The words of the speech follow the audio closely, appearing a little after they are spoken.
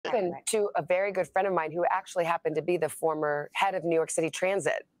happened to a very good friend of mine who actually happened to be the former head of New York City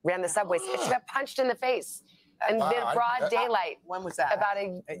Transit, ran the subways. She got punched in the face in broad daylight. When was that? About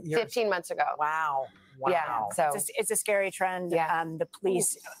 15 months ago. Wow. Wow. Yeah, so it's a scary trend. Yeah. The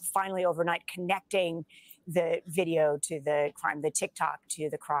police finally overnight connecting the video to the crime, the TikTok to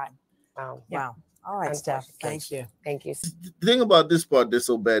the crime. Wow. Yeah. Wow. All right, Steph. Thank you. Thank you. The thing about this part that's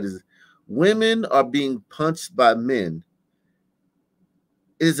so bad is women are being punched by men.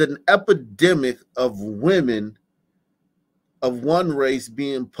 It is an epidemic of women of one race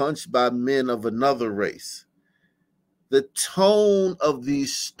being punched by men of another race. The tone of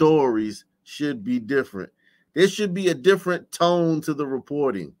these stories should be different. There should be a different tone to the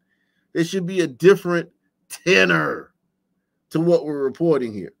reporting. There should be a different tenor to what we're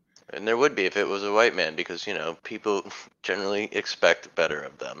reporting here. And there would be if it was a white man, because, you know, people generally expect better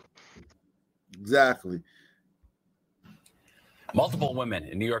of them. Exactly. Multiple women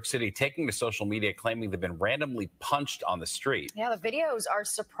in New York City taking to social media claiming they've been randomly punched on the street. Yeah, the videos are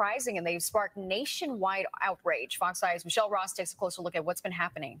surprising and they've sparked nationwide outrage. Fox Eye's Michelle Ross takes a closer look at what's been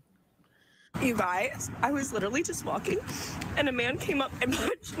happening. You guys, I was literally just walking and a man came up and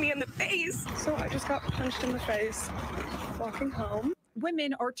punched me in the face. So I just got punched in the face walking home.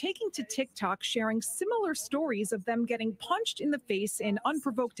 Women are taking to TikTok sharing similar stories of them getting punched in the face in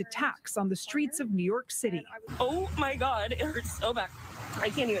unprovoked attacks on the streets of New York City. Oh my God, it hurts so bad. I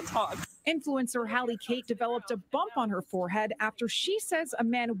can't even talk. Influencer Hallie Kate developed a bump on her forehead after she says a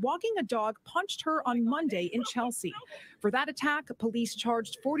man walking a dog punched her on Monday in Chelsea. For that attack, police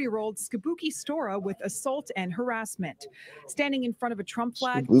charged 40-year-old Skabuki Stora with assault and harassment. Standing in front of a Trump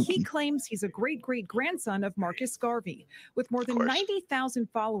flag, he claims he's a great-great-grandson of Marcus Garvey. With more than 90,000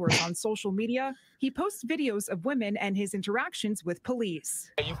 followers on social media, he posts videos of women and his interactions with police.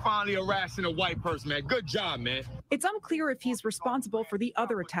 Hey, you finally harassing a white person, man. Good job, man. It's unclear if he's responsible for the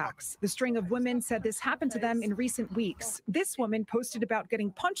other attacks. The string of women said this happened to them in recent weeks. This woman posted about getting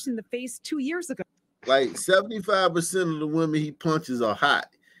punched in the face 2 years ago. Like 75% of the women he punches are hot.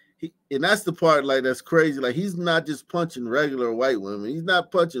 And that's the part, like, that's crazy. Like, he's not just punching regular white women. He's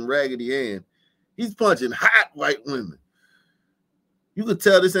not punching Raggedy Ann. He's punching hot white women. You could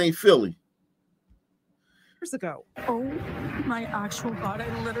tell this ain't Philly. Years ago. Oh my actual God,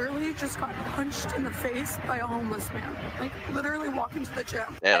 I literally just got punched in the face by a homeless man. Like literally walking to the gym.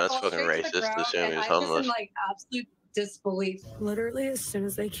 Yeah, that's fucking racist to assume he was homeless. Like absolute disbelief. Literally, as soon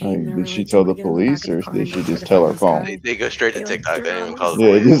as they came, did she tell the police, or did she just tell her phone? They go straight to TikTok. They didn't even call the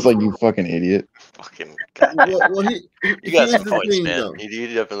Yeah, police. just like, you fucking idiot. Fucking well, you got some the points, thing, man. though. You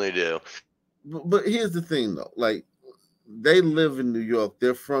definitely do. But here's the thing, though. Like, they live in New York.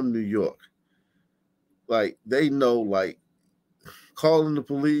 They're from New York. Like, they know, like, calling the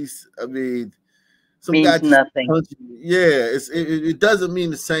police, I mean, some means guy just nothing. Yeah, it doesn't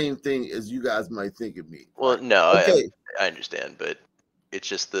mean the same thing as you guys might think it means. Well, no, Okay. I understand, but it's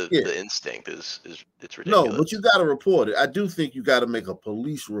just the instinct is it's ridiculous. No, but you got to report it. I do think you got to make a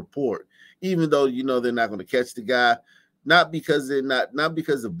police report, even though you know they're not going to catch the guy, not because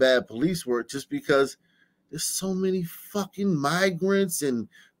of bad police work, just because there's so many fucking migrants and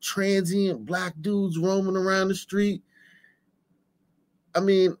transient black dudes roaming around the street. I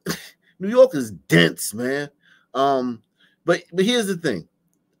mean, New York is dense, man. But here's the thing.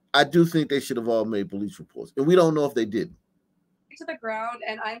 I do think they should have all made police reports, and we don't know if they did. To the ground,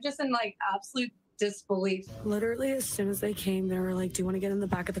 and I'm just in like absolute disbelief. Literally, as soon as they came, they were like, "Do you want to get in the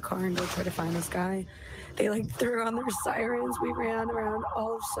back of the car and go try to find this guy?" They like threw on their sirens. We ran around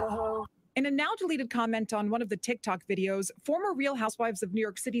all of Soho. In a now deleted comment on one of the TikTok videos, former Real Housewives of New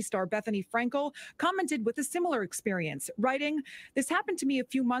York City star Bethany Frankel commented with a similar experience, writing, "This happened to me a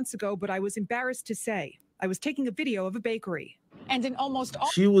few months ago, but I was embarrassed to say. I was taking a video of a bakery." And in almost all—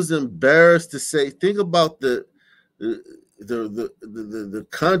 She was embarrassed to say, think about the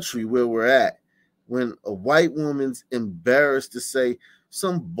country where we're at, when a white woman's embarrassed to say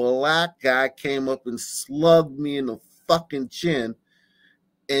some black guy came up and slugged me in the fucking chin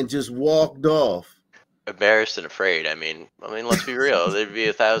and just walked off. Embarrassed and afraid. I mean, let's be real. There'd be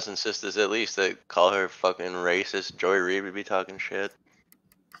 1,000 sisters at least that call her fucking racist. Joy Reid would be talking shit.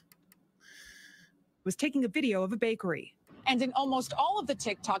 Was taking a video of a bakery. And in almost all of the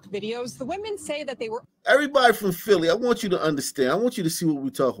TikTok videos, the women say that they were— Everybody from Philly, I want you to understand. I want you to see what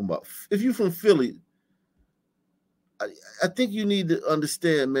we're talking about. If you're from Philly, I think you need to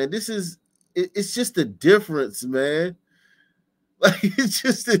understand, man, it's just a difference, man. Like, it's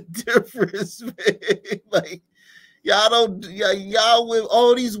just a difference, man. Like, y'all,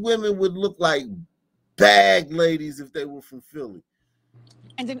 all these women would look like bag ladies if they were from Philly.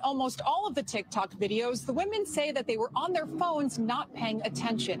 And in almost all of the TikTok videos, the women say that they were on their phones not paying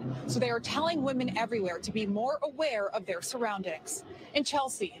attention. So they are telling women everywhere to be more aware of their surroundings. In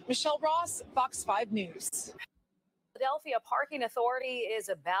Chelsea, Michelle Ross, Fox 5 News. Philadelphia Parking Authority is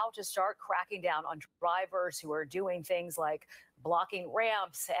about to start cracking down on drivers who are doing things like blocking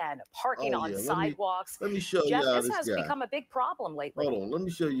ramps and parking on sidewalks. Let me show Jeff, y'all this this has guy. become a big problem lately. Hold on, let me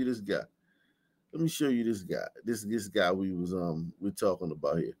show you this guy. Let me show you this guy. This guy we're talking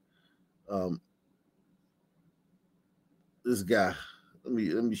about here. This guy. Let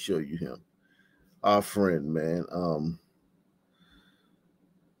me show you him. Our friend, man.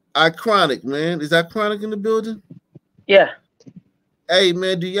 Iconic, man. Is Iconic in the building? Yeah. Hey,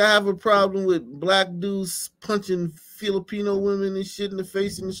 man, do y'all have a problem with black dudes punching Filipino women and shit in the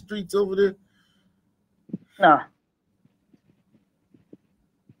face in the streets over there? No.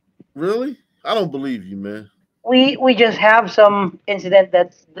 Really? I don't believe you, man. We just have some incident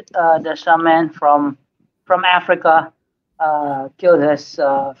that there's some man from Africa killed his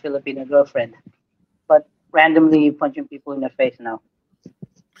Filipino girlfriend, but randomly punching people in the face now.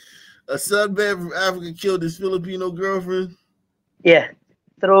 A sunman from Africa killed his Filipino girlfriend? Yeah,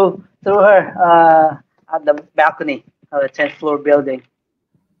 threw her at the balcony of a 10th floor building.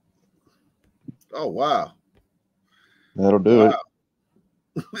 Oh, wow. That'll do it.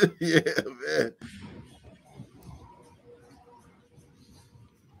 Yeah, man.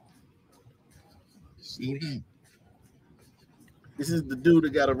 This is the dude that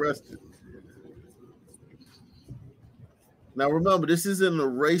got arrested. Now, remember, this is in a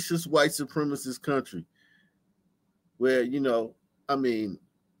racist, white supremacist country where,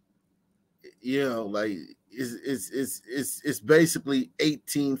 like it's basically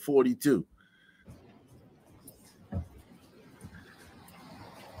 1842.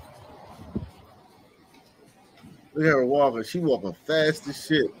 Look at her walking. She walking fast as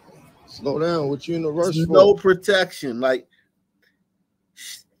shit. Slow down. What you in the rush for? No protection. Like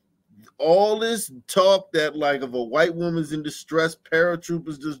all this talk that like if a white woman's in distress,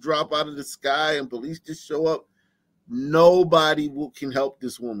 paratroopers just drop out of the sky and police just show up. Nobody can help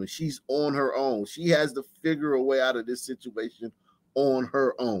this woman. She's on her own. She has to figure a way out of this situation on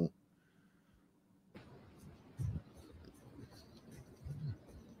her own.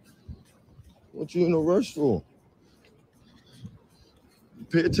 What you in a rush for?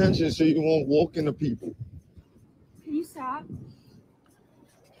 Pay attention so you won't walk into people. Can you stop?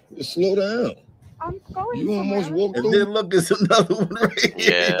 Just slow down. I'm going. You almost walked And through. then look, there's another one right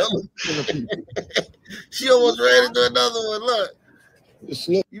here. Yeah. She almost ran into another one. Look. Just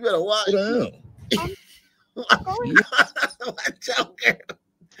slow You better watch. down. Watch out, girl.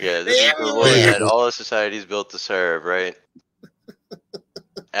 Yeah, this is the woman that all of society is built to serve, right?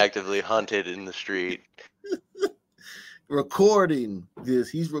 Actively hunted in the street. Recording this.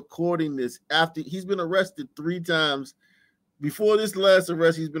 He's recording this after he's been arrested 3 times. Before this last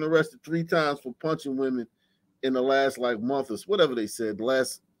arrest, he's been arrested 3 times for punching women in the last month or whatever they said. The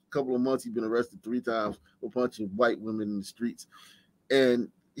last couple of months, he's been arrested 3 times for punching white women in the streets. And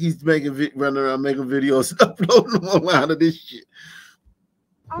he's running around making videos and uploading them online of this shit.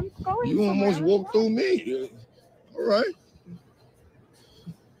 I'm going. You almost walked through me. All right.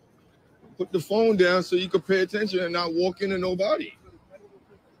 Put the phone down so you can pay attention and not walk into nobody.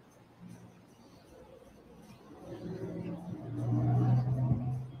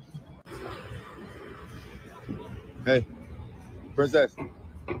 Hey, princess.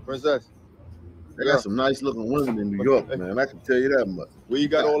 They got some nice looking women in New York, man. I can tell you that much. Where you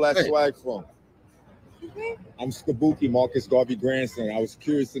got all that swag from? I'm Skabuki, Marcus Garvey grandson. I was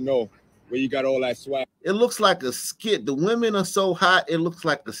curious to know where you got all that swag. It looks like a skit. The women are so hot, it looks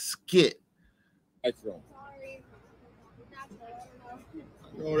like a skit. From.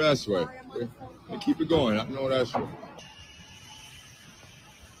 I know that's right. Hey, keep it going. I know that's right.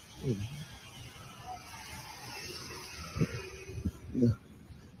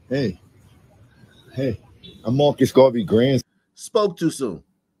 Hey, I'm Marcus Garvey grandson. Spoke too soon.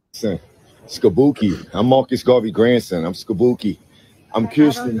 Skabuki. I'm Marcus Garvey grandson. I'm Skabuki. I'm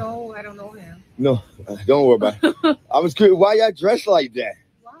curious. I don't know him. No, don't worry about it. I was curious. Why y'all dressed like that?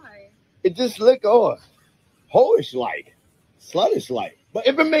 Why? It just looked hoish like, sluttish like. But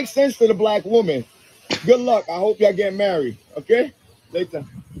if it makes sense to the black woman, good luck. I hope y'all get married. Okay? Later.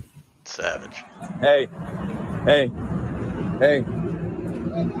 Savage. Hey.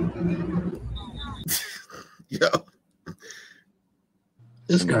 Yo.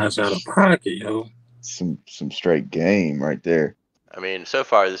 This guy's out of pocket, yo. Some straight game right there. I mean, so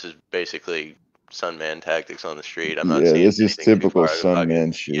far this is basically Sunman tactics on the street. I'm not Yeah, seeing this is anything too typical far out of the pocket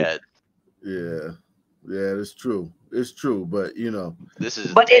Sunman shit. yet. Yeah, that's true. It's true, but you know. This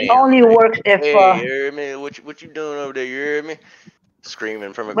is. But it only works if. Hey, you hear me? What you doing over there? You hear me?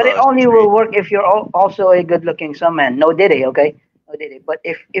 Screaming from across. But it only will work if you're also a good-looking some man. No diddy, okay? No diddy. But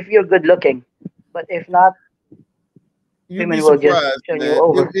if you're good-looking, but if not, women will just turn you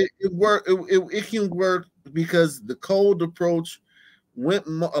over. It can work because the cold approach.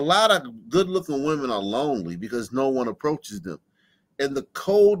 A lot of good-looking women are lonely because no one approaches them, and the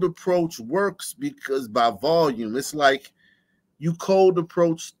cold approach works because by volume. It's like you cold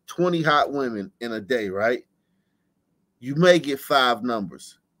approach 20 hot women in a day, right? You may get 5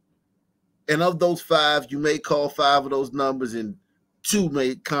 numbers, and of those 5, you may call 5 of those numbers, and 2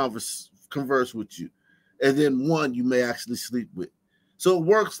 may converse with you, and then 1 you may actually sleep with. So it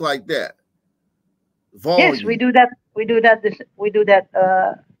works like that. Volume. Yes, we do that. We do that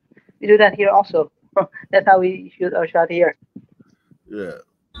here also. That's how we shoot our shot here. Yeah.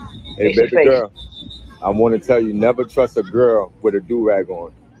 Hey, baby girl, I want to tell you, never trust a girl with a do-rag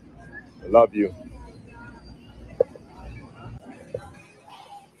on. I love you.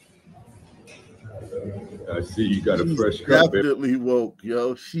 I see you got a fresh cut. Definitely woke,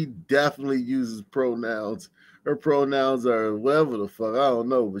 yo. She definitely uses pronouns. Her pronouns are whatever the fuck. I don't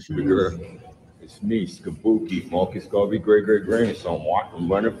know, but she girl. It's me, Skabuki, Marcus Garvey, great-great-grandson. I'm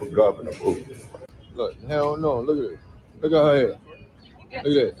running for governor. Look, hell no. Look at it. Look at her hair.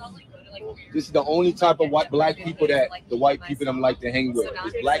 Look at that. This is the only type of black people that the white people them like to hang with.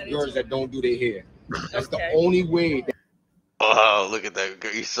 It's black girls that don't do their hair. That's the only way. Oh, look at that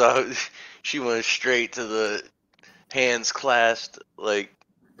girl. You saw she went straight to the hands clasped. Like,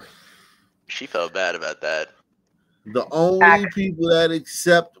 she felt bad about that. The only people that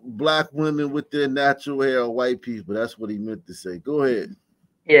accept black women with their natural hair are white people. That's what he meant to say. Go ahead.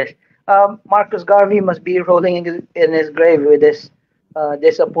 Yes. Marcus Garvey must be rolling in his grave with this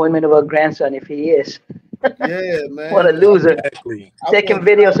disappointment of a grandson, if he is. Yeah, man. What a loser. Exactly. Taking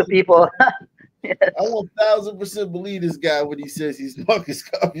videos of people. Yes. I 1000% believe this guy when he says he's Marcus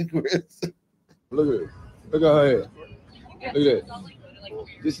Garvey's grandson. Look at it. Look at her hair. Look at that.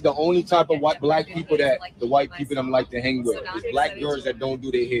 This is the only type of black people that the white people them like to hang with. It's black girls that don't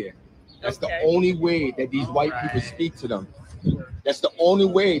do their hair. That's the only way that these white people speak to them. That's the only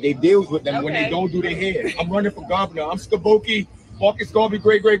way they deal with them when they don't do their hair. I'm running for governor. I'm Skabuki, Marcus Garvey,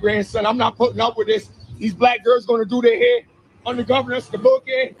 great-great-grandson. I'm not putting up with this. These black girls going to do their hair. I'm the governor,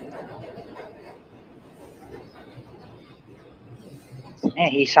 Skabuki.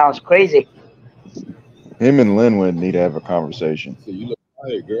 Man, he sounds crazy. Him and Linwood need to have a conversation. So you look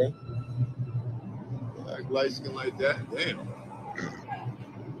tired, girl. Like light skin like that? Damn.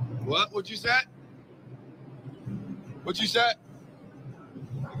 What? What you said? What you said?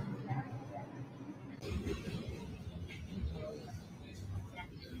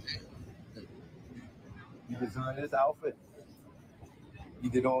 You designed this outfit. You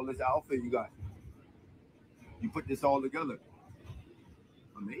did all this outfit you got. You put this all together.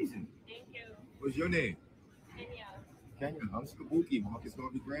 Amazing. Thank you. What's your name? Kenya. I'm Skabuki, Marcus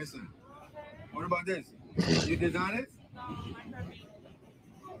Garvey grandson. What about this? You design it?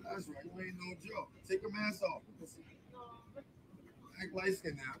 No, that's right. You ain't no joke. Take your mask off. Act light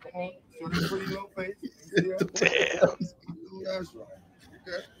skin now. Come on. Show that pretty little face. Damn. That's right.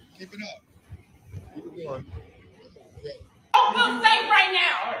 Okay. Keep it up. Keep it going. I'm safe right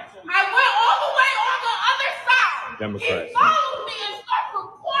now. I went all the way on the other side. Democrats. He followed me and started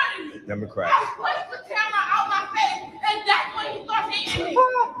recording me. Democrats. I pushed the camera out my face, and that's when he started hitting me.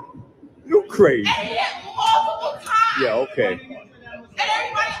 You crazy. And he hit multiple times. Yeah, okay. And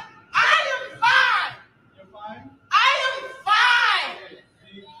everybody, I am fine. I am fine.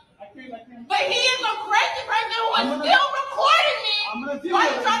 But he is a crazy person who is still recording me while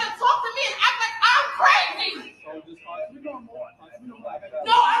he's trying to talk to me and act like I'm crazy.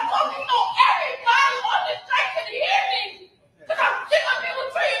 No, I'm talking to everybody on the street can hear me. Because I'm sick of people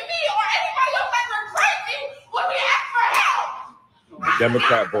treating me or anybody else like we're crazy when we ask for help.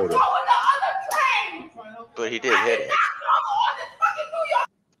 Democrat voter. But he did hit it.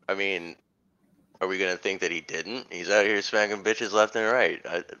 I mean, are we gonna think that he didn't? He's out here smacking bitches left and right.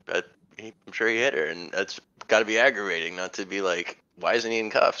 I'm sure he hit her, and that's got to be aggravating. Not to be like, why isn't he in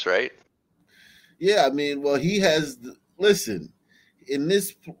cuffs, right? Yeah, I mean, well, he has. Listen, in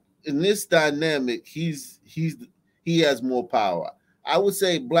this dynamic, he has more power. I would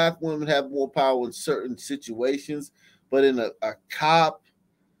say black women have more power in certain situations, but in a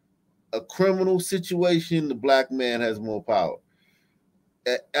criminal situation, the black man has more power.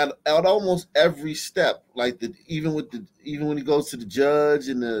 At almost every step, like even when he goes to the judge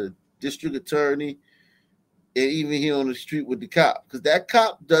and the district attorney, and even here on the street with the cop, because that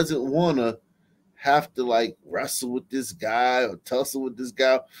cop doesn't want to have to like wrestle with this guy or tussle with this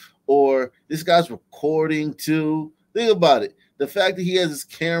guy, or this guy's recording too. Think about it. The fact that he has his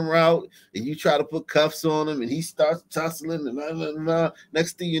camera out and you try to put cuffs on him and he starts tussling and blah, blah, blah.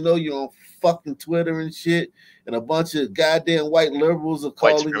 Next thing you know, you're on fucking Twitter and shit, and a bunch of goddamn white liberals are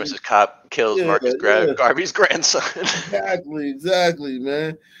White calling you. supremacist cop kills Marcus Garvey's grandson. Exactly,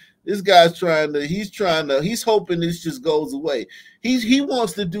 man. This guy's he's hoping this just goes away. He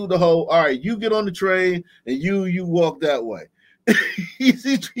wants to do the whole, all right, you get on the train and you walk that way.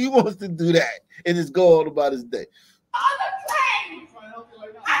 he wants to do that and just go on about his day. On the train!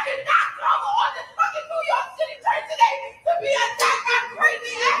 I did not travel on this fucking New York City train today to be attacked by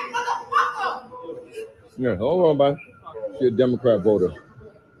crazy ass motherfucker! Yeah, hold on, bud. You're a Democrat voter.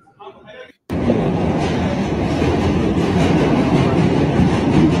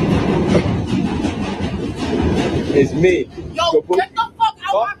 It's me. Yo, get the fuck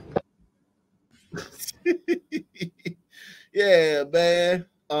out! Yeah, man.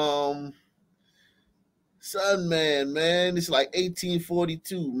 Son, man, it's like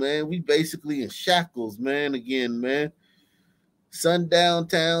 1842, man. We basically in shackles, man. Again, man. Sundown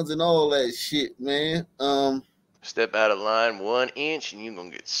towns and all that shit, man. Step out of line 1 inch and you're gonna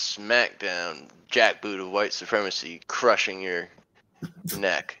get smacked down, jackboot of white supremacy crushing your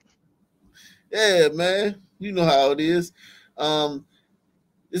neck. Yeah, man. You know how it is.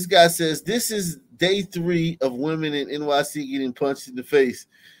 This guy says this is day 3 of women in NYC getting punched in the face.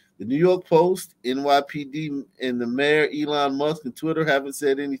 The New York Post, NYPD, and the mayor Elon Musk and Twitter haven't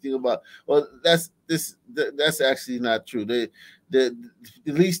said anything about. Well, that's actually not true. At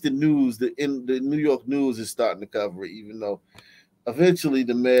least the news, the New York News is starting to cover it, even though eventually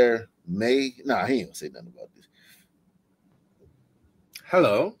the mayor may. Nah, he ain't gonna say nothing about this.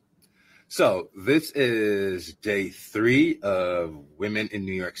 Hello. So this is day 3 of women in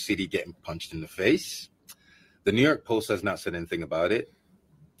New York City getting punched in the face. The New York Post has not said anything about it.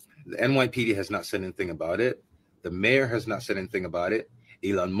 The NYPD has not said anything about it. The mayor has not said anything about it.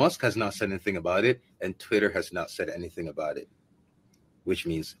 Elon Musk has not said anything about it. And Twitter has not said anything about it, which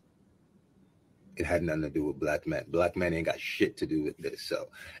means it had nothing to do with black men. Black men ain't got shit to do with this. So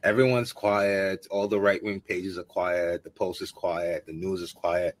everyone's quiet. All the right-wing pages are quiet. The Post is quiet. The news is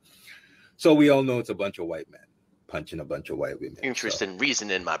quiet. So we all know it's a bunch of white men punching a bunch of white women. Interest in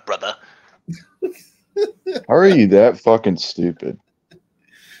reasoning, my brother. How are you that fucking stupid?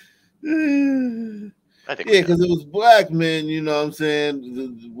 I think because it was black men, you know what I'm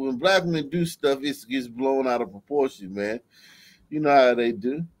saying? When black men do stuff, it gets blown out of proportion, man. You know how they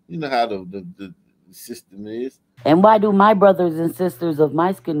do. You know how the system is. And why do my brothers and sisters of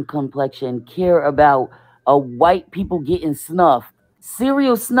my skin complexion care about white people getting snuffed?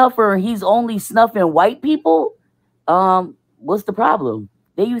 Serial snuffer, he's only snuffing white people? What's the problem?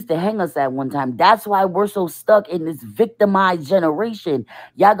 They used to hang us at one time. That's why we're so stuck in this victimized generation.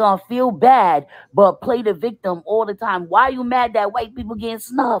 Y'all gonna feel bad, but play the victim all the time. Why are you mad that white people getting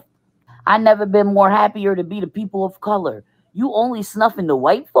snuffed? I never been more happier to be the people of color. You only snuffing the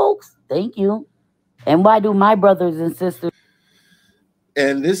white folks? Thank you. And why do my brothers and sisters?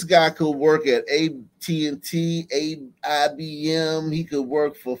 And this guy could work at AT&T, IBM. He could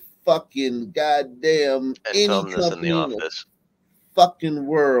work for fucking goddamn any company in the fucking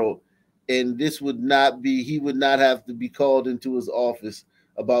world, and this would not be. He would not have to be called into his office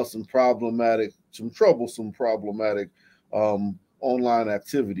about some troublesome problematic online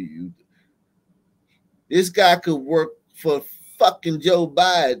activity. This guy could work for fucking Joe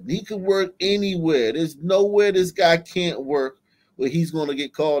Biden. He could work anywhere. There's nowhere this guy can't work where he's going to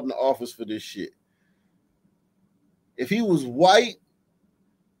get called in the office for this shit. If he was white,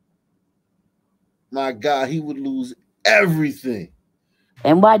 my God, he would lose everything.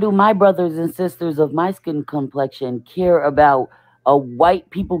 And why do my brothers and sisters of my skin complexion care about white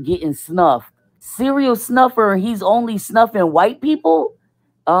people getting snuffed? Serial snuffer, he's only snuffing white people?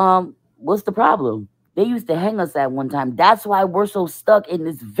 What's the problem? They used to hang us at one time. That's why we're so stuck in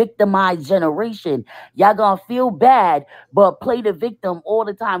this victimized generation. Y'all gonna feel bad, but play the victim all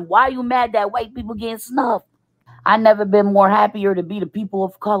the time. Why are you mad that white people getting snuffed? I never been more happier to be the people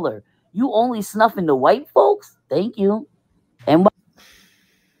of color. You only snuffing the white folks? Thank you. And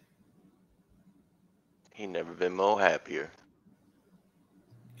He never been more happier.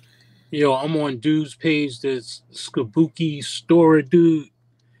 Yo, I'm on dude's page. This Skabuki Store dude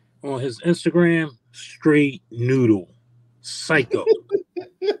on his Instagram. Straight noodle. Psycho.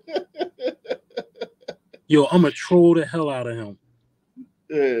 Yo, I'm going to troll the hell out of him.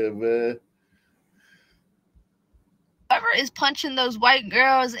 Yeah, man. Whoever is punching those white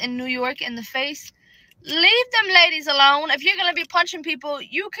girls in New York in the face, Leave them ladies alone. If you're gonna be punching people,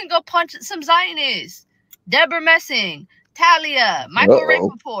 you can go punch some Zionists. Deborah Messing, Talia, Michael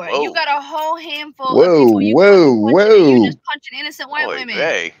Rapaport. You got a whole handful of people you you just punching innocent white women.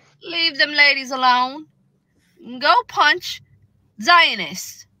 Hey. Leave them ladies alone. Go punch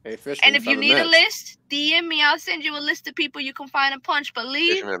Zionists. Hey, And if you need a list, DM me. I'll send you a list of people you can find and punch. But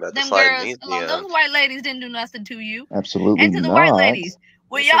leave them girls alone. Those white ladies didn't do nothing to you. Absolutely And to the not. white ladies,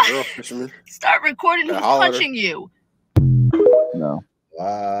 will y'all start recording who's holler. punching you? No.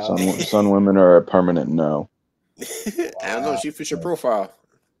 Wow. Some women are a permanent no. I don't know. She Fisher profile.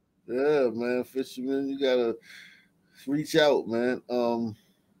 Yeah, man, Fisherman, you gotta reach out, man.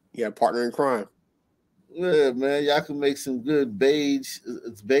 Yeah, partner in crime. Yeah, man, y'all can make some good beige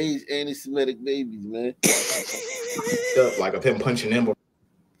anti-Semitic babies, man. Like of him punching them.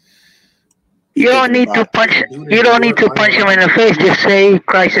 You don't need to punch. You don't need to punch him in the face. Just say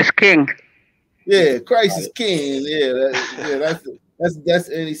Christ is King. Yeah, Christ is King. Yeah, that's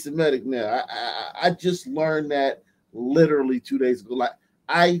anti-Semitic now. I just learned that literally 2 days ago. Like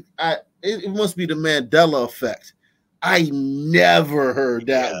it must be the Mandela effect. I never heard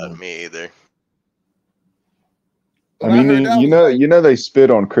that one. Me either. I mean, you know they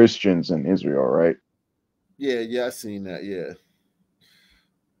spit on Christians in Israel, right? Yeah, I seen that. Yeah.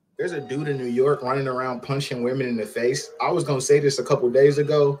 There's a dude in New York running around punching women in the face. I was gonna say this a couple of days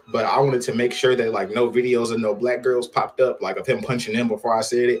ago, but I wanted to make sure that like no videos of no black girls popped up, like of him punching them before I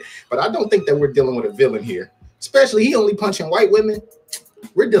said it. But I don't think that we're dealing with a villain here. Especially he only punching white women.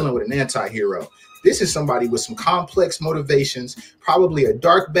 We're dealing with an anti-hero. This is somebody with some complex motivations, probably a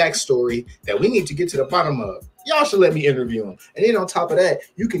dark backstory that we need to get to the bottom of. Y'all should let me interview him. And then on top of that,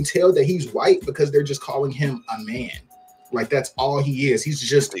 you can tell that he's white because they're just calling him a man. Like that's all he is. He's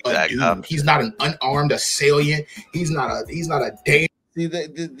just a dude. He's not an unarmed assailant. He's not a danger. See,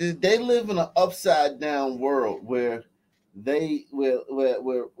 they live in an upside down world where where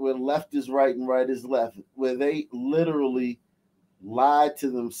left is right and right is left, where they literally lie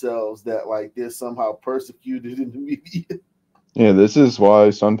to themselves that like they're somehow persecuted in the media. Yeah, this is why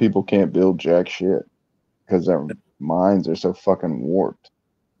some people can't build jack shit, because their minds are so fucking warped.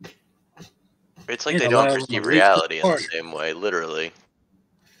 It's like they don't perceive reality in the same way, literally.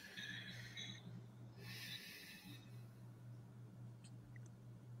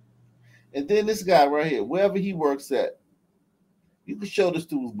 And then this guy right here, wherever he works at, you can show this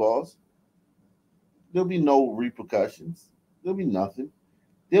to his boss. There'll be no repercussions. There'll be nothing.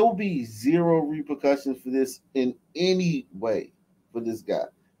 There will be zero repercussions for this in any way for this guy.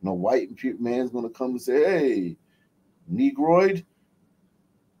 No white man's going to come and say, hey, Negroid,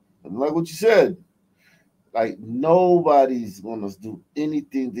 I don't like what you said. Like, nobody's going to do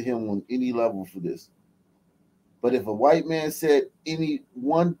anything to him on any level for this. But if a white man said any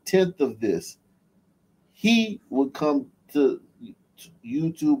 1/10 of this, he would come to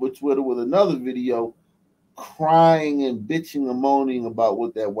YouTube or Twitter with another video crying and bitching and moaning about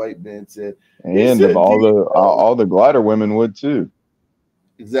what that white man said. And if all the glider women would too.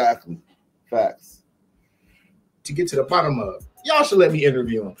 Exactly. Facts. To get to the bottom of. Y'all should let me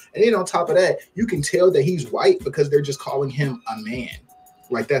interview him. And then on top of that, you can tell that he's white because they're just calling him a man.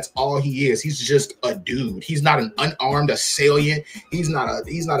 Like that's all he is. He's just a dude. He's not an unarmed assailant. He's not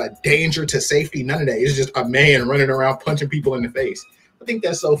a danger to safety. None of that. He's just a man running around punching people in the face. I think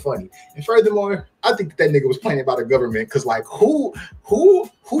that's so funny. And furthermore, I think that nigga was planted by the government because like who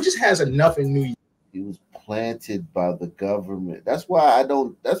just has enough in New York? He was planted by the government. That's why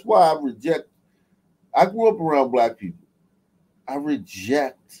I reject. I grew up around black people. I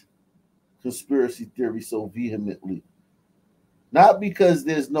reject conspiracy theory so vehemently. Not because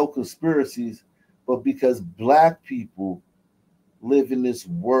there's no conspiracies, but because black people live in this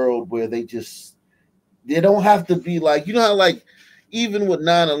world where they don't have to be like, you know how like even with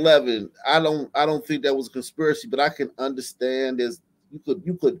 9/11, I don't think that was a conspiracy, but I can understand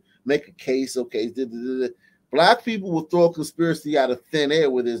you could make a case, okay. Black people will throw a conspiracy out of thin air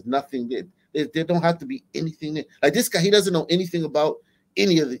where there's nothing there. There don't have to be anything there. Like this guy, he doesn't know anything about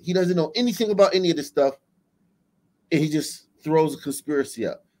any of it. He doesn't know anything about any of this stuff. And he just throws a conspiracy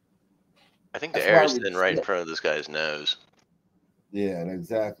out. I think the air is thin right in front of this guy's nose. Yeah,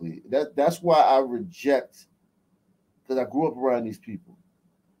 exactly. That's why I reject, because I grew up around these people.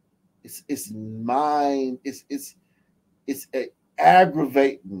 It's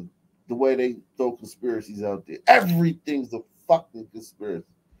aggravating the way they throw conspiracies out there. Everything's a fucking conspiracy.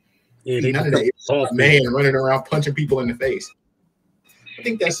 Yeah, none of that. It's a man running around punching people in the face. I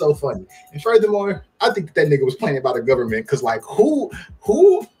think that's so funny. And furthermore, I think that nigga was planted by the government because like who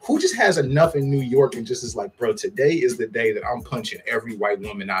who just has enough in New York and just is like, bro, today is the day that I'm punching every white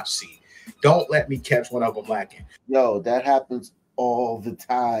woman I see. Don't let me catch one of them lacking. Yo, that happens all the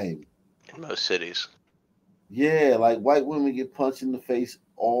time. In most cities. Yeah, like white women get punched in the face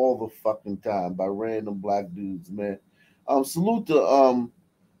all the fucking time by random black dudes, man. Salute to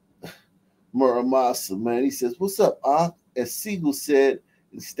Muramasa, man. He says, "What's up, as Siegel said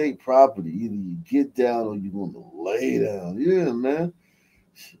in State Property, either you get down or you're gonna lay down." Yeah, man.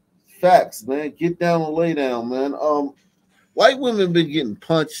 Facts, man. Get down or lay down, man. White women been getting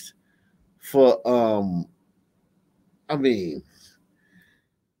punched for I mean,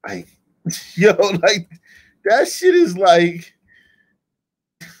 like, yo, like that shit is like.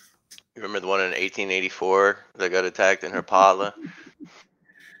 You remember the one in 1884 that got attacked in her parlor?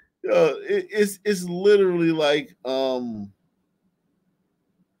 Yo, it's literally like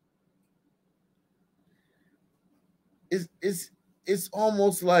it's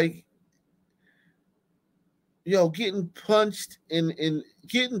almost like, yo, getting punched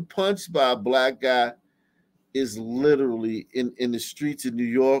getting punched by a black guy is literally in the streets of New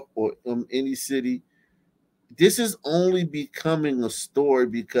York or any city. This is only becoming a story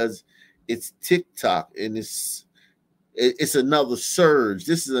because it's TikTok and it's another surge.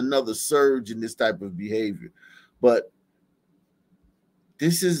 This is another surge in this type of behavior, but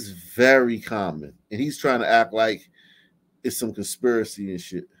this is very common, and he's trying to act like it's some conspiracy and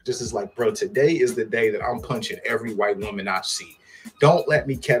shit. This is like, bro, today is the day that I'm punching every white woman I see. Don't let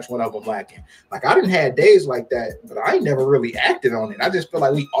me catch one of them lacking. Like, I didn't have days like that, but I ain't never really acted on it. I just feel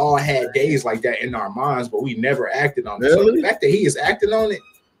like we all had days like that in our minds, but we never acted on it. Really? So the fact that he is acting on it,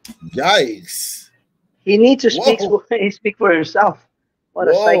 yikes. He needs to speak for himself. What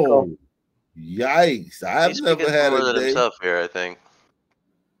a psycho. Yikes. I've never had a day. Himself here, I think.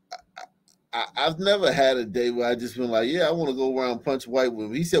 I've never had a day where I just been like, yeah, I want to go around and punch white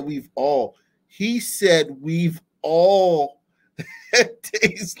women. He said we've all had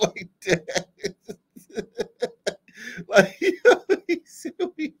days like that. Like, he said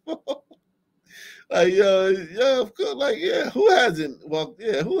we've all. Like, yeah, of course, like, yeah, who hasn't? Well,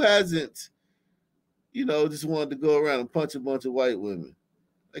 yeah, who hasn't, just wanted to go around and punch a bunch of white women?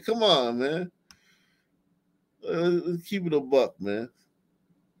 Like, come on, man. Let's keep it a buck, man.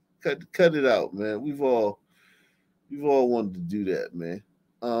 Cut it out, man. We've all wanted to do that, man.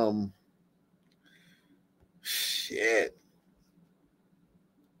 Shit.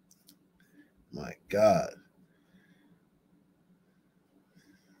 My God.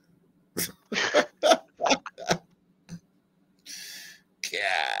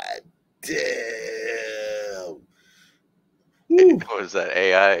 God damn. What is that?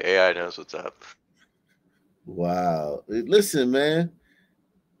 AI knows what's up. Wow. Listen, man.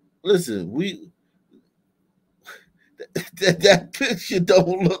 Listen, that picture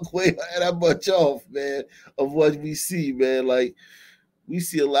don't look way that much off, man, of what we see, man. Like, we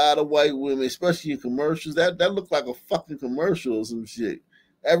see a lot of white women, especially in commercials. That look like a fucking commercial or some shit.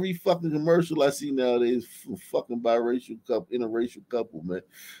 Every fucking commercial I see nowadays is fucking biracial couple, interracial couple, man.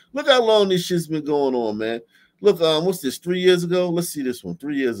 Look how long this shit's been going on, man. Look, what's this, 3 years ago? Let's see this one,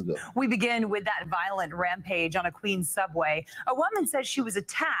 3 years ago. We begin with that violent rampage on a Queens subway. A woman says she was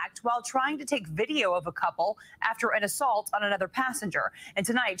attacked while trying to take video of a couple after an assault on another passenger. And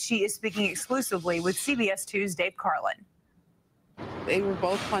tonight, she is speaking exclusively with CBS 2's Dave Carlin. They were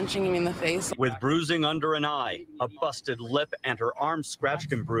both punching him in the face. With bruising under an eye, a busted lip, and her arm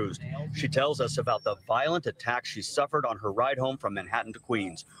scratched and bruised. She tells us about the violent attack she suffered on her ride home from Manhattan to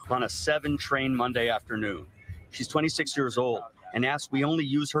Queens on a 7 train Monday afternoon. She's 26 years old and asks we only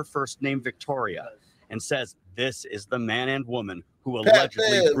use her first name, Victoria, and says this is the man and woman who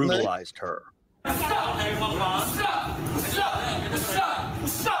allegedly brutalized her.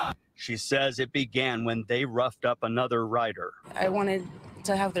 She says it began when they roughed up another rider. I wanted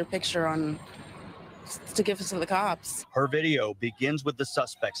to have their picture to give it to the cops. Her video begins with the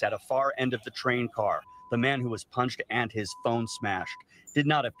suspects at a far end of the train car. The man who was punched and his phone smashed did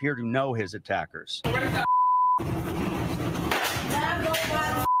not appear to know his attackers.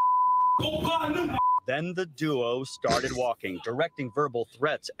 Then the duo started walking, directing verbal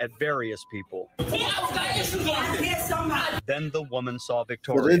threats at various people. Then the woman saw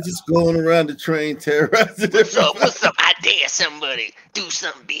Victoria. So they're just going around the train terrorizing. What's up? I dare somebody. Do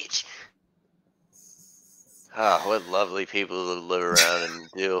something, bitch. Ah, what lovely people to live around and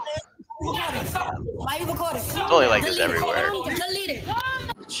do. It's only like this everywhere.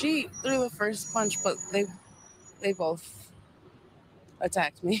 She threw the first punch, but they both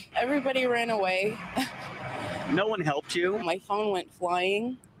attacked me. Everybody ran away. No one helped you? My phone went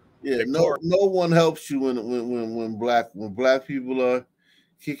flying. Yeah, no one helps you when black people are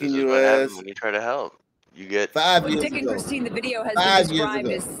kicking This is your what happens ass. when you try to help. You get 5 Well, years Dick and ago. Christine, the video has 5 been years described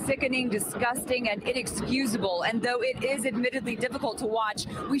ago. as sickening, disgusting, and inexcusable. And though it is admittedly difficult to watch,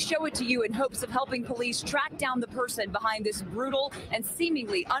 we show it to you in hopes of helping police track down the person behind this brutal and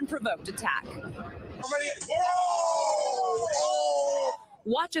seemingly unprovoked attack.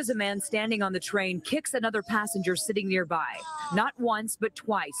 Watch as a man standing on the train kicks another passenger sitting nearby. Not once, but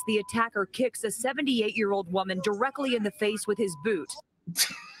twice, the attacker kicks a 78-year-old woman directly in the face with his boot.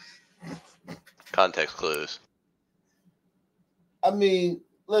 context clues. I mean,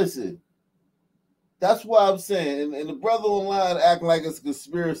 listen. That's why I'm saying, and the brother online act like it's a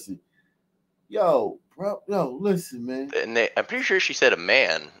conspiracy. Yo, bro, listen, man. And I'm pretty sure she said a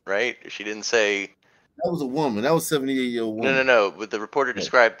man, right? She didn't say. That was a woman. That was a 78-year-old woman. No. But the reporter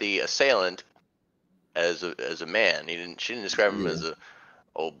described the assailant as a man. She didn't describe him as a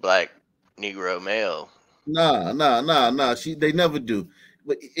old black Negro male. Nah. They never do.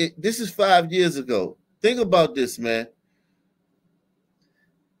 But this is 5 years ago. Think about this, man.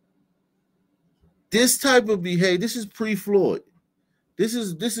 This type of behavior. This is pre-Floyd. This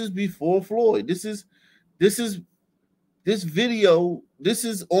is before Floyd. This video. This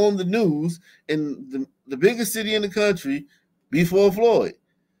is on the news in the biggest city in the country before Floyd,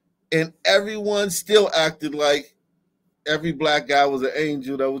 and everyone still acted like every black guy was an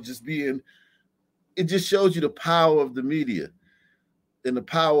angel that was just being. It just shows you the power of the media and the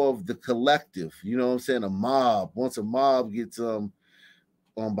power of the collective. You know what I'm saying? A mob. Once a mob gets on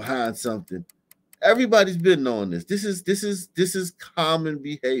behind something, everybody's been on this. This is common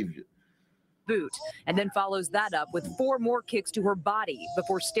behavior. Boot, and then follows that up with 4 more kicks to her body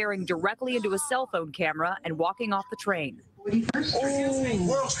before staring directly into a cell phone camera and walking off the train.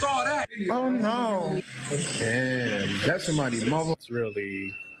 Oh no. And that's somebody's mother. It's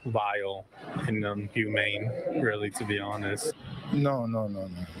really vile and inhumane, really, to be honest. No.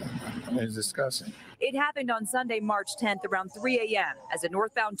 It's disgusting. It happened on Sunday, March 10th around 3 a.m. as a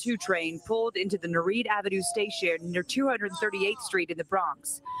northbound 2 train pulled into the Nareed Avenue station near 238th Street in the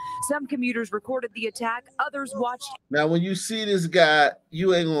Bronx. Some commuters recorded the attack, others watched. Now, when you see this guy,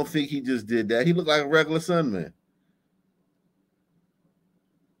 you ain't gonna think he just did that. He looked like a regular Sunman.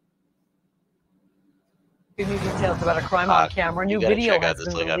 New details about a crime on camera. New video has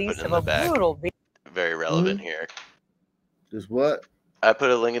been released of a brutal video. Very relevant here. Just what? I put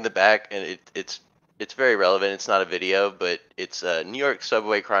a link in the back, and it's very relevant. It's not a video, but it's a New York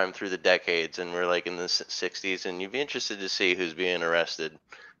subway crime through the decades, and we're like in the 60s, and you'd be interested to see who's being arrested.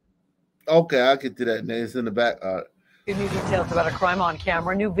 Okay, I'll get to that. It's in the back. New details about a crime on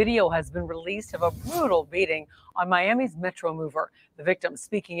camera. New video has been released of a brutal beating on Miami's Metro Mover. The victim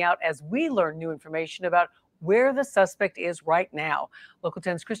speaking out as we learn new information about where the suspect is right now. Local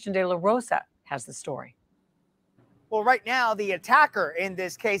 10's Christian De La Rosa has the story. Well, right now, the attacker in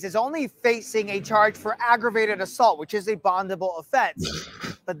this case is only facing a charge for aggravated assault, which is a bondable offense.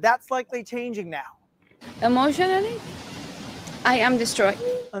 But that's likely changing now. Emotionally, I am destroyed.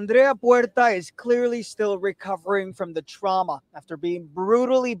 Andrea Puerta is clearly still recovering from the trauma after being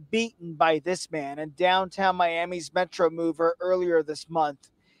brutally beaten by this man in downtown Miami's Metro Mover earlier this month.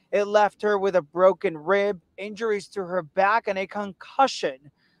 It left her with a broken rib, injuries to her back, and a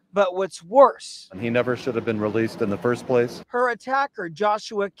concussion. But what's worse, He never should have been released in the first place. her attacker,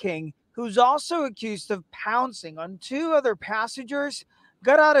 Joshua King, who's also accused of pouncing on 2 other passengers,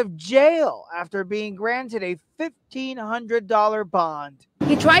 got out of jail after being granted a $1,500 bond.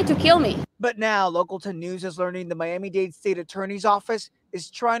 He tried to kill me. But now, Local 10 News is learning the Miami-Dade State Attorney's Office is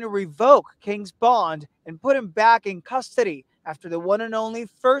trying to revoke King's bond and put him back in custody after the one and only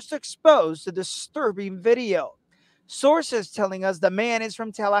first exposed the disturbing video. Sources telling us the man is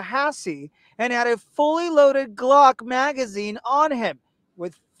from Tallahassee and had a fully loaded Glock magazine on him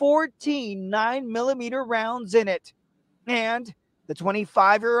with 14 9mm rounds in it. And the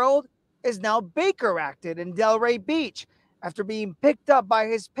 25-year-old is now Baker acted in Delray Beach after being picked up by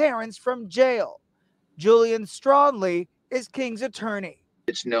his parents from jail. Julian Stronley is King's attorney.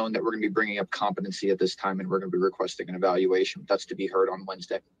 It's known that we're going to be bringing up competency at this time, and we're going to be requesting an evaluation. That's to be heard on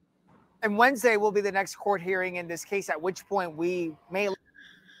Wednesday. And Wednesday will be the next court hearing in this case, at which point we may.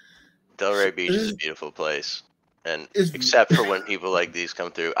 Delray Beach is a beautiful place, and except for when people like these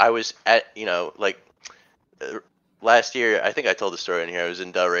come through. I was at, last year, I think I told the story in here. I was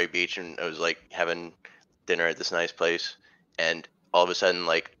in Delray Beach, and I was like having dinner at this nice place, and all of a sudden,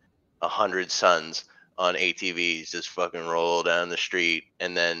 like 100 sons on ATVs just fucking roll down the street,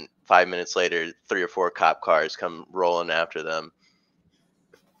 and then 5 minutes later, 3 or 4 cop cars come rolling after them.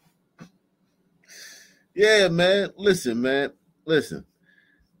 Yeah, man. Listen.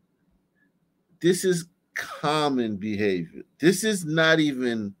 This is common behavior. This is not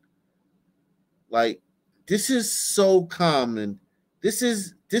even like, this is so common. This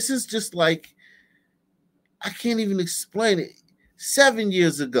is just like, I can't even explain it. 7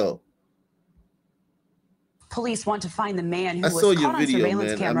 years ago. Police want to find the man who I saw was your caught video, on surveillance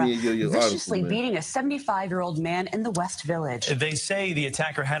man. camera I mean, your viciously article, man. beating a 75-year-old man in the West Village. They say the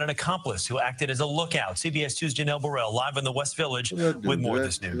attacker had an accomplice who acted as a lookout. CBS 2's Janelle Burrell live in the West Village with more of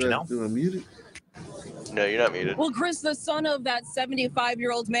this news. Janelle? Do I mute it? No, you're not muted. Well, Chris, the son of that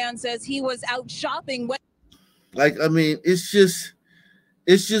 75-year-old man says he was out shopping when. Like, I mean, it's just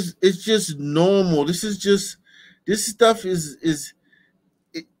normal. This stuff is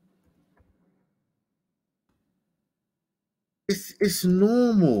it's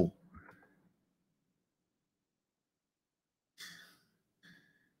normal.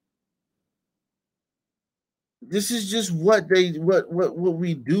 This is just what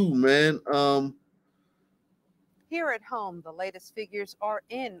we do, man. Here at home, the latest figures are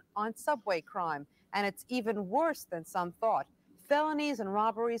in on subway crime, and it's even worse than some thought. Felonies and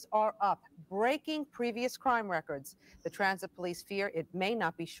robberies are up, breaking previous crime records. The transit police fear it may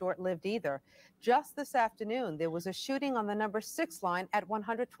not be short-lived either. Just this afternoon, there was a shooting on the number 6 line at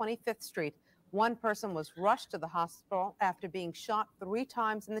 125th Street. One person was rushed to the hospital after being shot 3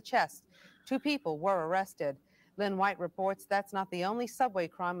 times in the chest. 2 people were arrested. Lynn White reports that's not the only subway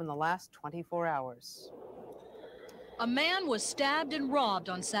crime in the last 24 hours. A man was stabbed and robbed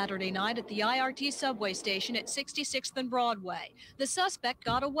on Saturday night at the IRT subway station at 66th and Broadway. The suspect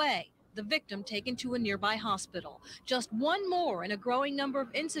got away, the victim taken to a nearby hospital. Just one more in a growing number of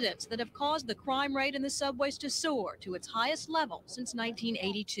incidents that have caused the crime rate in the subways to soar to its highest level since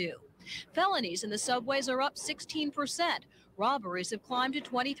 1982. Felonies in the subways are up 16%. Robberies have climbed to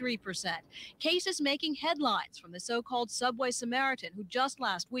 23%. Cases making headlines from the so-called subway Samaritan who just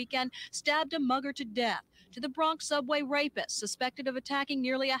last weekend stabbed a mugger to death, to the Bronx subway rapist suspected of attacking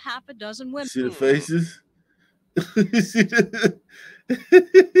nearly a half a dozen women. See the faces? You see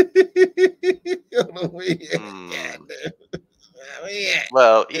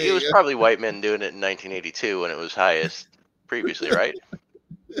Well, it was probably white men doing it in 1982 when it was highest previously, right?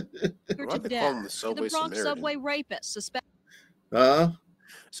 To death, to the Bronx subway rapist suspected.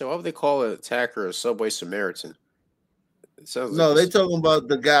 So why would they call an attacker a subway Samaritan? It sounds No, like they talking about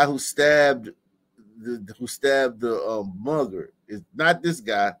the guy who stabbed the mugger. It's not this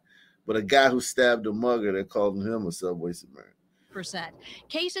guy, but a guy who stabbed the mugger. They're calling him a subway Samaritan.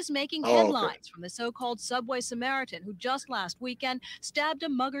 Cases making Oh, okay. headlines from the so-called subway Samaritan who just last weekend stabbed a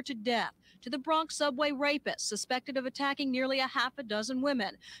mugger to death, to the Bronx subway rapist suspected of attacking nearly a half a dozen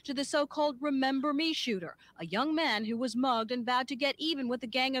women, to the so-called Remember Me shooter, a young man who was mugged and vowed to get even with the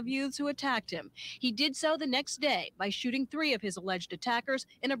gang of youths who attacked him. He did so the next day by shooting 3 of his alleged attackers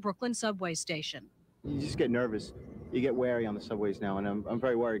in a Brooklyn subway station. You just get nervous. You get wary on the subways now, and I'm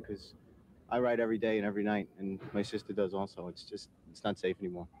very worried because I ride every day and every night, and my sister does also. It's not safe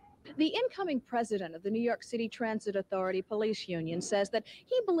anymore. The incoming president of the New York City Transit Authority Police Union says that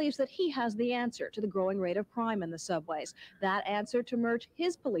he believes that he has the answer to the growing rate of crime in the subways. That answer to merge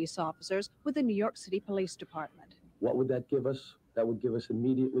his police officers with the New York City Police Department. What would that give us? That would give us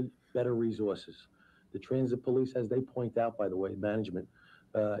immediately better resources. The transit police, as they point out, by the way, management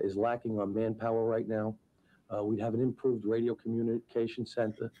is lacking on manpower right now. We'd have an improved radio communication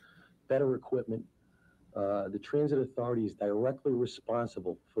center, better equipment. The Transit Authority is directly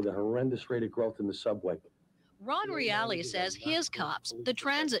responsible for the horrendous rate of growth in the subway. Ron Reale says his cops, the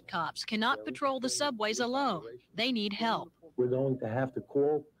transit cops, cannot patrol the subways alone. They need help. We're going to have to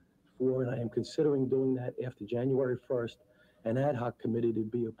call for, and I am considering doing that after January 1st, an ad hoc committee to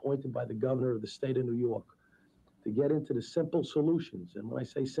be appointed by the governor of the state of New York to get into the simple solutions. And when I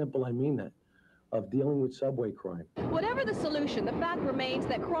say simple, I mean that, of dealing with subway crime. Whatever the solution, the fact remains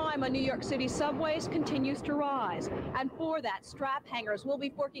that crime on New York City subways continues to rise. And for that, strap hangers will be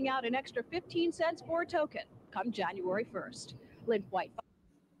forking out an extra 15 cents for a token come January 1st. Lynn White.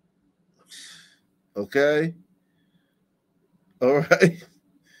 Okay. All right.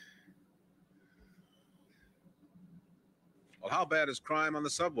 Well, how bad is crime on the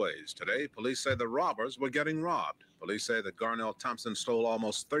subways? Today, police say the robbers were getting robbed. Police say that Garnell Thompson stole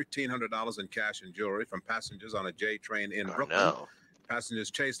almost $1,300 in cash and jewelry from passengers on a J train in Brooklyn. No.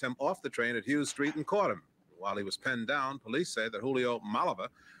 Passengers chased him off the train at Hughes Street and caught him. While he was pinned down, police say that Julio Malava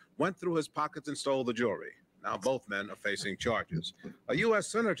went through his pockets and stole the jewelry. Now both men are facing charges. A U.S.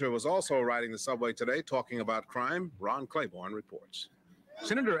 senator was also riding the subway today talking about crime. Ron Claiborne reports.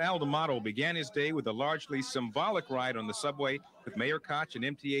 Senator Al D'Amato began his day with a largely symbolic ride on the subway with Mayor Koch and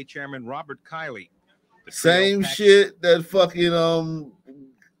MTA Chairman Robert Kiley. Same shit that fucking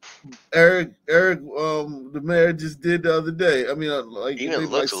Eric, the mayor just did the other day. I mean, like He even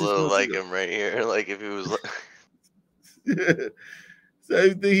maybe looks a 6 little months like ago. him right here. Like if he was.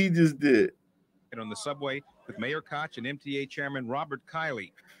 Same thing he just did. On the subway with Mayor Koch and MTA Chairman Robert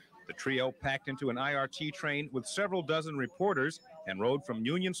Kiley. The trio packed into an IRT train with several dozen reporters and rode from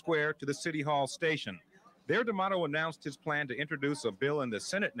Union Square to the City Hall station. There, D'Amato announced his plan to introduce a bill in the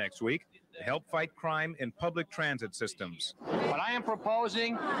Senate next week to help fight crime in public transit systems. What I am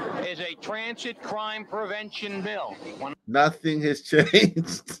proposing is a transit crime prevention bill. Nothing has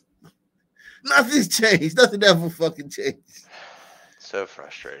changed. Nothing's changed. Nothing ever fucking changed. So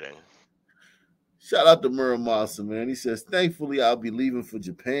frustrating. Shout out to Muramasa, man. He says, thankfully, I'll be leaving for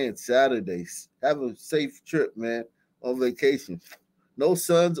Japan Saturdays. Have a safe trip, man, on vacation. No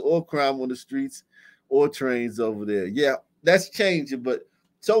sons or crime on the streets or trains over there. Yeah, that's changing, but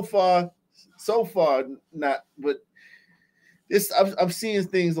so far, not. But this, I'm seeing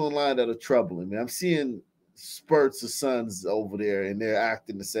things online that are troubling me. I'm seeing spurts of sons over there, and they're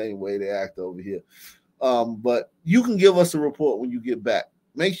acting the same way they act over here. But you can give us a report when you get back.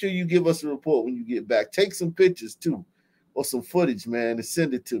 Make sure you give us a report when you get back. Take some pictures too, or some footage, man, and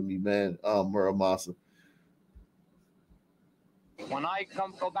send it to me, man. Muramasa. When I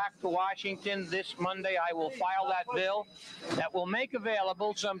go back to Washington this Monday, I will file that bill that will make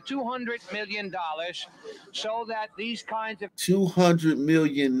available some $200 million so that these kinds of $200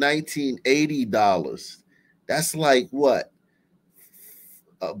 million $1980. That's like what?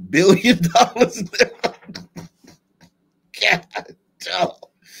 $1 billion? God.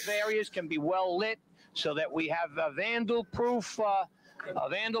 areas can be well lit so that we have vandal-proof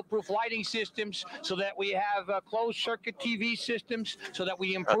lighting systems, so that we have closed-circuit TV systems, so that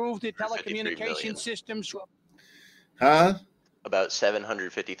we improve the telecommunication systems. Huh? About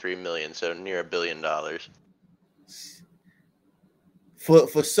 $753 million, so near $1 billion.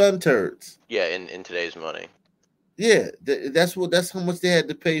 For sun turds. Yeah, in today's money. Yeah, that's how much they had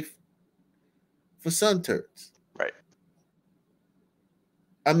to pay for sun turds. Right.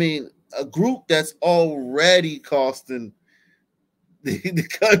 I mean, a group that's already costing the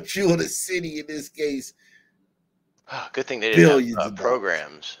country or the city, in this case, good thing they didn't billions have of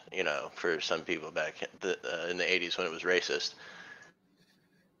programs, for some people back in the 80s when it was racist.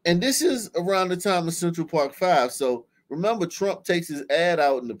 And this is around the time of Central Park 5. So remember, Trump takes his ad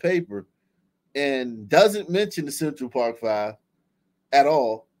out in the paper and doesn't mention the Central Park 5 at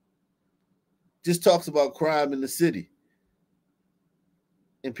all. Just talks about crime in the city.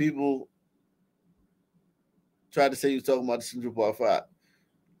 And people tried to say he was talking about the Central Park 5.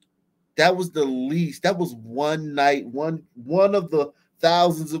 That was the least. That was one night, one of the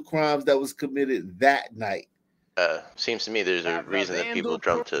thousands of crimes that was committed that night. Seems to me there's a reason that people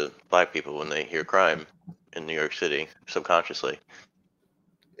jump to black people when they hear crime in New York City, subconsciously.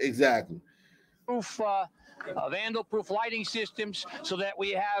 Exactly. Vandal-proof lighting systems, so that we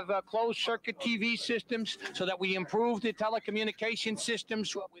have closed-circuit TV systems, so that we improve the telecommunication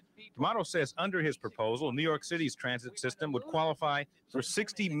systems. D'Amato says under his proposal, New York City's transit system would qualify for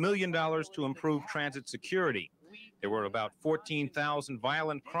 $60 million to improve transit security. There were about 14,000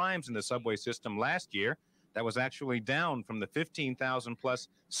 violent crimes in the subway system last year. That was actually down from the 15,000 plus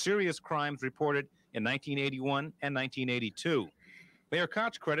serious crimes reported in 1981 and 1982. Mayor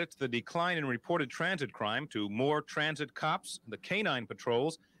Koch credits the decline in reported transit crime to more transit cops, the canine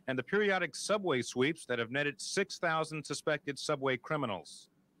patrols, and the periodic subway sweeps that have netted 6,000 suspected subway criminals.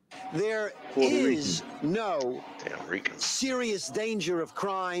 There is no serious danger of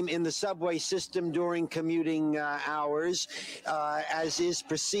crime in the subway system during commuting hours, as is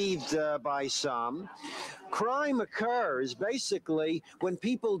perceived by some. Crime occurs basically when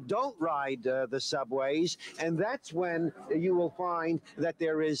people don't ride the subways, and that's when you will find that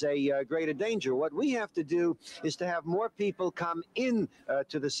there is a greater danger. What we have to do is to have more people come in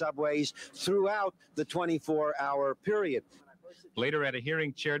to the subways throughout the 24-hour period. Later at a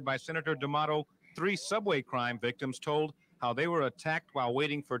hearing chaired by Senator D'Amato, 3 subway crime victims told how they were attacked while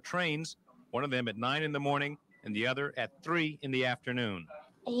waiting for trains, one of them at 9 in the morning and the other at 3 in the afternoon.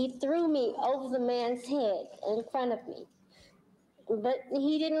 He threw me over the man's head in front of me, but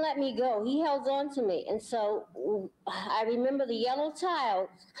he didn't let me go. He held on to me, and so I remember the yellow tiles.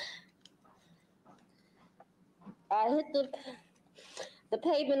 I hit the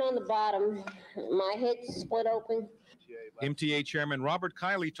pavement on the bottom. My head split open. MTA Chairman Robert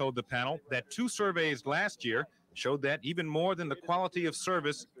Kiley told the panel that 2 surveys last year showed that even more than the quality of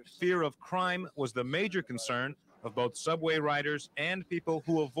service, fear of crime was the major concern of both subway riders and people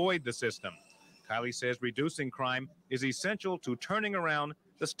who avoid the system. Kiley says reducing crime is essential to turning around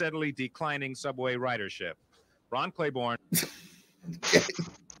the steadily declining subway ridership. Ron Claiborne.